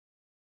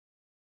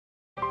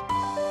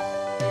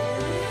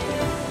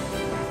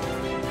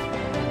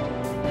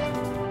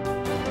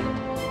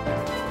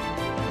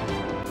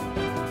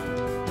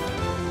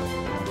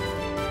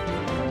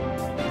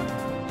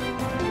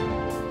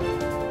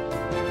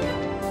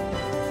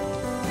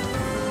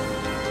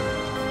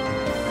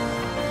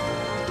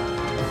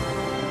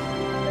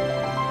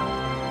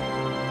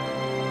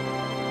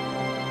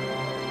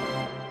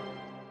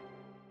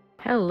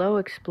Hello,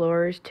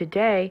 explorers.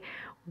 Today,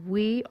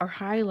 we are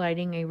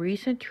highlighting a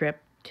recent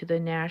trip to the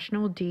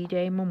National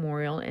D-Day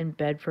Memorial in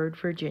Bedford,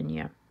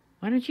 Virginia.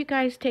 Why don't you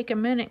guys take a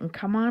minute and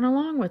come on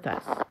along with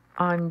us?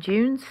 On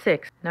June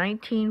 6,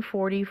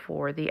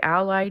 1944, the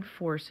Allied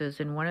forces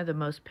in one of the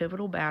most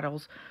pivotal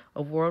battles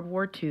of World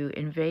War II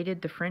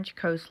invaded the French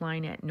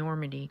coastline at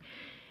Normandy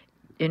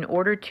in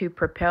order to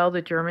propel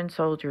the German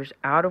soldiers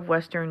out of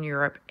Western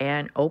Europe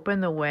and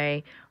open the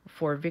way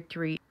for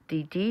victory.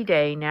 The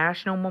D-Day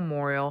National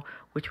Memorial,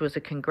 which was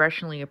a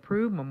congressionally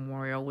approved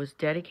memorial, was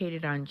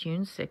dedicated on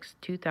June 6,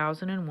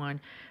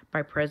 2001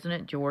 by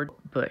President George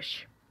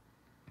Bush.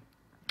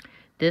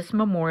 This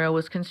memorial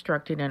was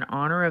constructed in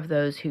honor of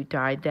those who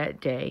died that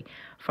day,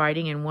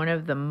 fighting in one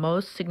of the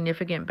most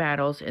significant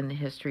battles in the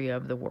history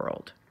of the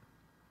world.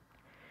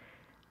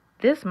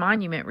 This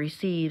monument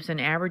receives an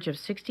average of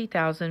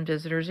 60,000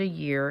 visitors a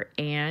year,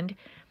 and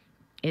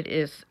it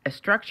is a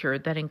structure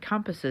that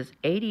encompasses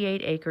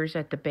 88 acres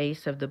at the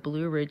base of the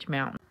Blue Ridge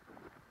Mountain.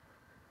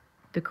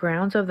 The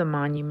grounds of the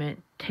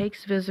monument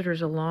takes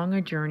visitors along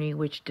a journey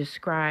which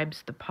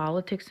describes the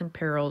politics and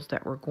perils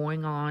that were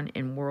going on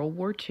in World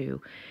War II,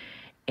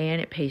 and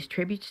it pays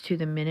tributes to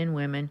the men and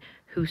women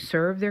who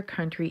served their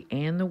country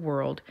and the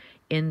world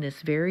in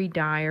this very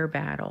dire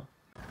battle.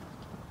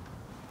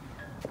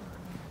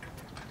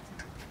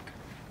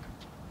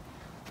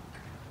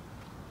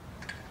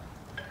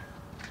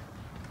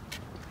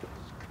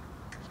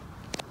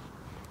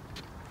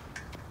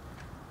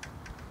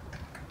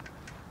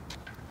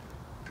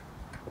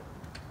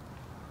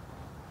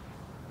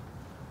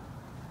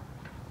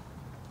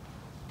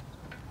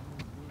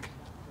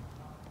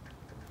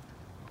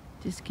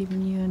 Just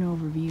giving you an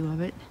overview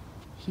of it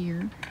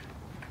here.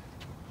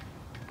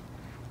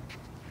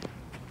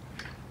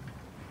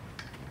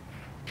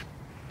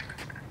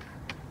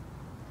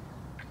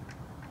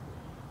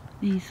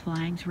 These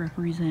flags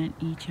represent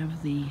each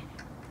of the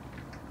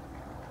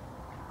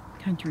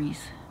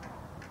countries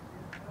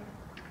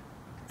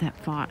that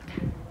fought.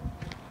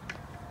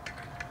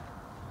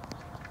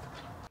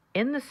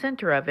 In the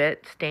center of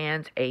it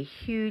stands a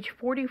huge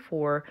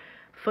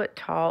 44-foot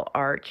tall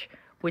arch,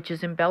 which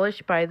is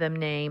embellished by the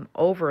name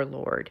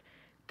Overlord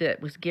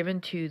that was given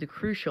to the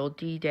crucial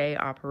D-Day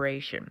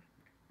operation.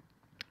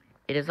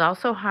 It is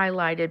also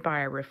highlighted by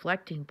a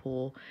reflecting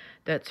pool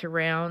that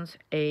surrounds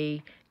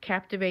a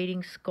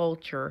captivating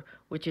sculpture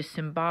which is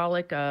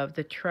symbolic of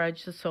the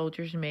trudge the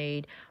soldiers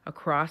made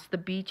across the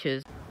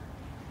beaches.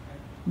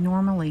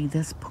 Normally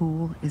this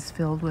pool is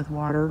filled with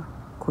water.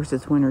 Of course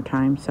it's winter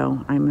time,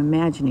 so I'm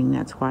imagining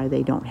that's why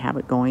they don't have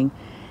it going.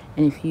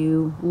 And if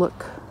you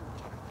look,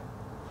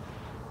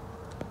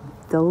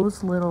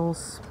 those little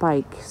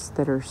spikes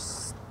that are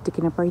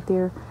sticking up right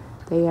there,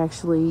 they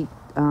actually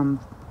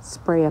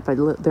spray up, they're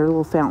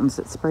little fountains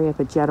that spray up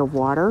a jet of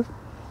water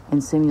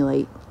and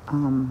simulate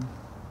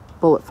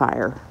bullet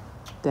fire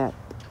that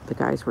the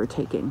guys were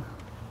taking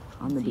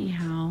on the beach. See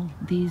how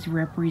these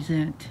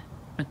represent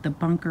what the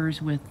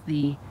bunkers with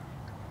the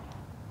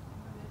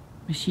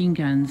machine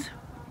guns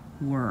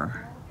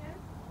were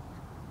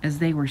as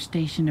they were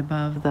stationed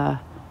above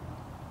the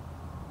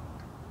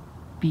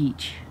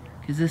beach,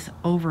 because this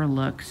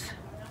overlooks,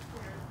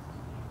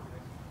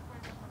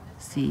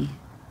 see,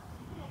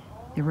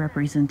 the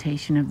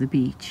representation of the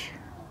beach.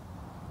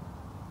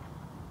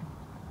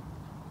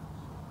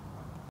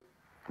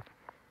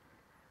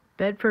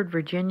 Bedford,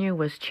 Virginia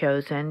was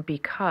chosen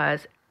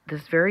because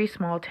this very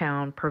small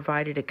town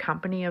provided a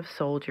company of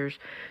soldiers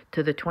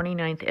to the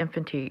 29th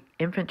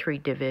Infantry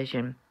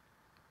Division,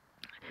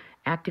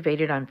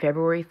 activated on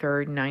February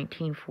 3rd,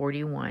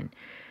 1941.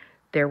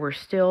 There were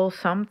still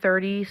some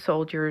 30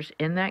 soldiers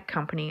in that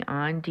company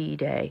on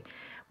D-Day,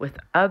 with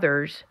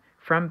others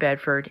from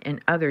Bedford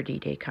and other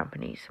D-Day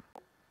companies.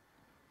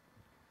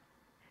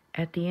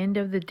 At the end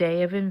of the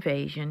day of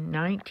invasion,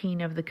 19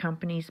 of the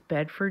company's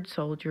Bedford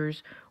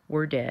soldiers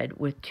were dead,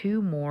 with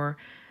 2 more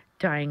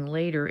dying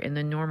later in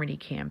the Normandy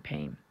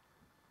campaign.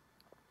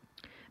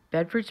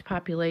 Bedford's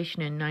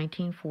population in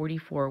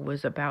 1944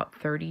 was about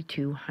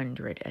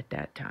 3,200 at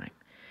that time.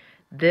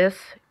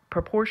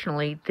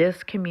 Proportionally,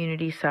 this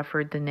community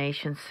suffered the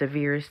nation's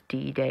severest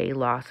D-Day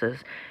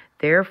losses.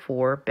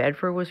 Therefore,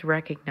 Bedford was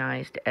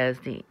recognized as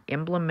the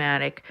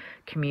emblematic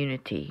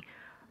community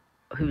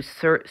whose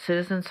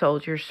citizen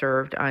soldiers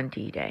served on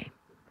D-Day.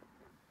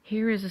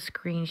 Here is a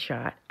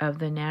screenshot of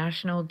the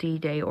National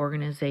D-Day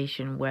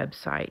Organization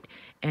website,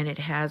 and it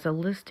has a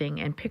listing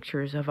and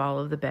pictures of all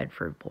of the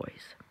Bedford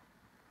boys.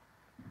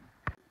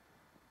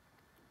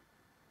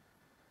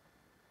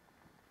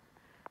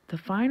 The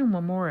final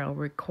memorial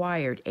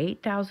required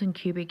 8,000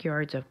 cubic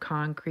yards of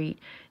concrete,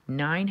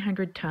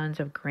 900 tons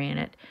of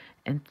granite,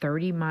 and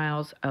 30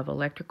 miles of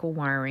electrical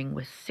wiring,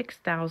 with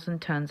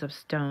 6,000 tons of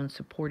stone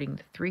supporting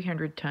the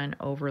 300-ton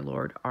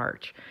Overlord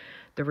arch.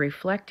 The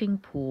reflecting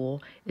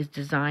pool is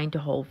designed to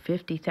hold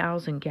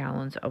 50,000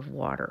 gallons of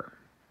water.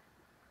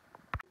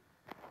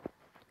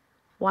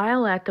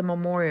 While at the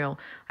memorial,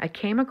 I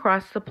came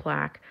across the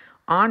plaque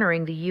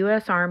honoring the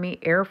U.S. Army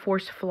Air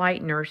Force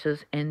flight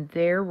nurses and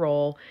their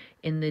role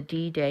in the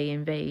D-Day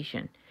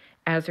invasion.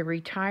 As a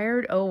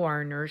retired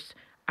OR nurse,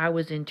 I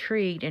was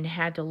intrigued and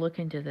had to look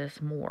into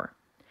this more.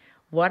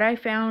 What I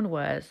found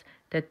was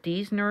that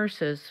these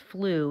nurses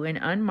flew an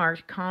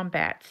unmarked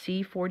combat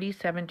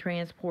C-47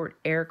 transport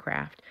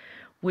aircraft,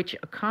 which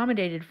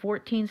accommodated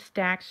 14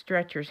 stacked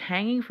stretchers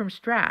hanging from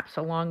straps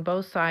along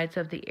both sides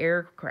of the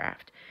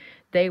aircraft.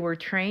 They were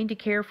trained to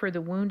care for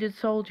the wounded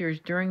soldiers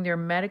during their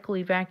medical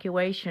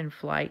evacuation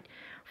flight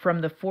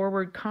from the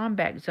forward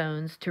combat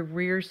zones to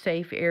rear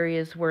safe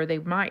areas where they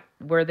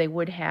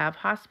would have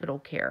hospital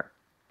care.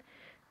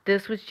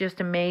 This was just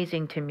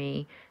amazing to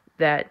me,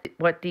 that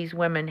what these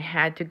women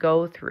had to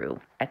go through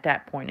at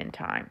that point in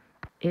time.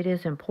 It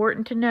is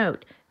important to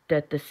note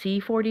that the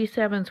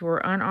C-47s were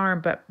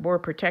unarmed but were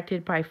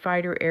protected by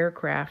fighter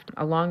aircraft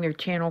along their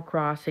channel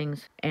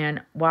crossings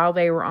and while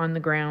they were on the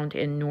ground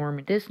in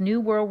Normandy. This new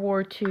World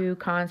War II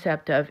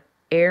concept of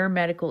air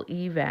medical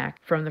evac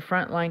from the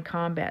frontline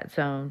combat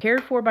zone,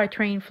 cared for by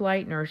trained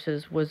flight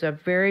nurses, was a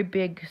very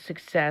big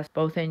success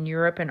both in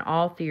Europe and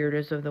all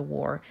theaters of the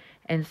war,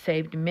 and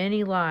saved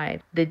many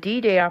lives. The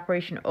D-Day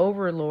Operation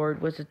Overlord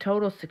was a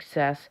total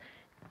success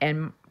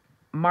and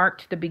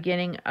marked the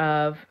beginning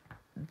of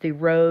the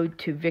road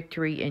to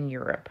victory in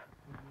Europe.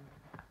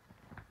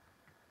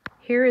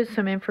 Here is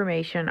some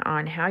information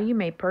on how you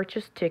may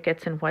purchase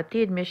tickets and what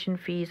the admission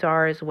fees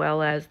are, as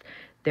well as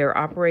their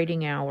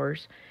operating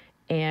hours.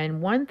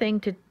 And one thing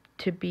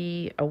to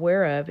be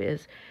aware of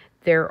is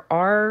there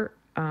are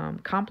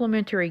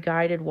complimentary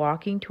guided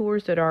walking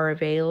tours that are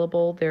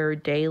available. They're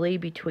daily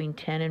between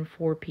 10 and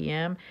 4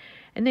 p.m.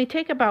 and they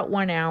take about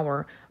 1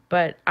 hour.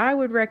 But I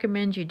would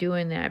recommend you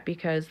doing that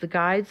because the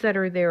guides that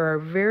are there are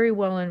very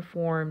well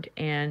informed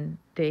and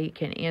they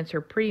can answer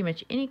pretty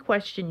much any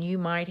question you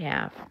might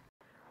have.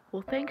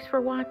 Well, thanks for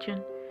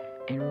watching,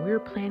 and we're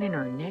planning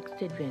our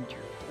next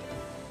adventure.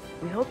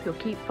 We hope you'll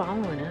keep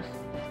following us.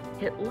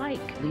 Hit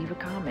like, leave a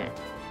comment,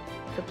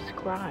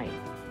 subscribe,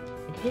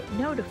 and hit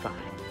notify.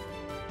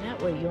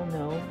 That way you'll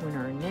know when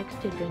our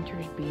next adventure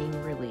is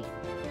being released.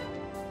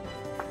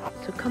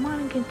 So come on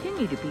and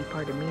continue to be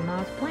part of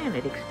Memaw's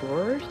Planet,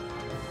 explorers.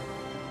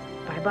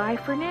 Bye-bye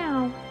for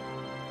now.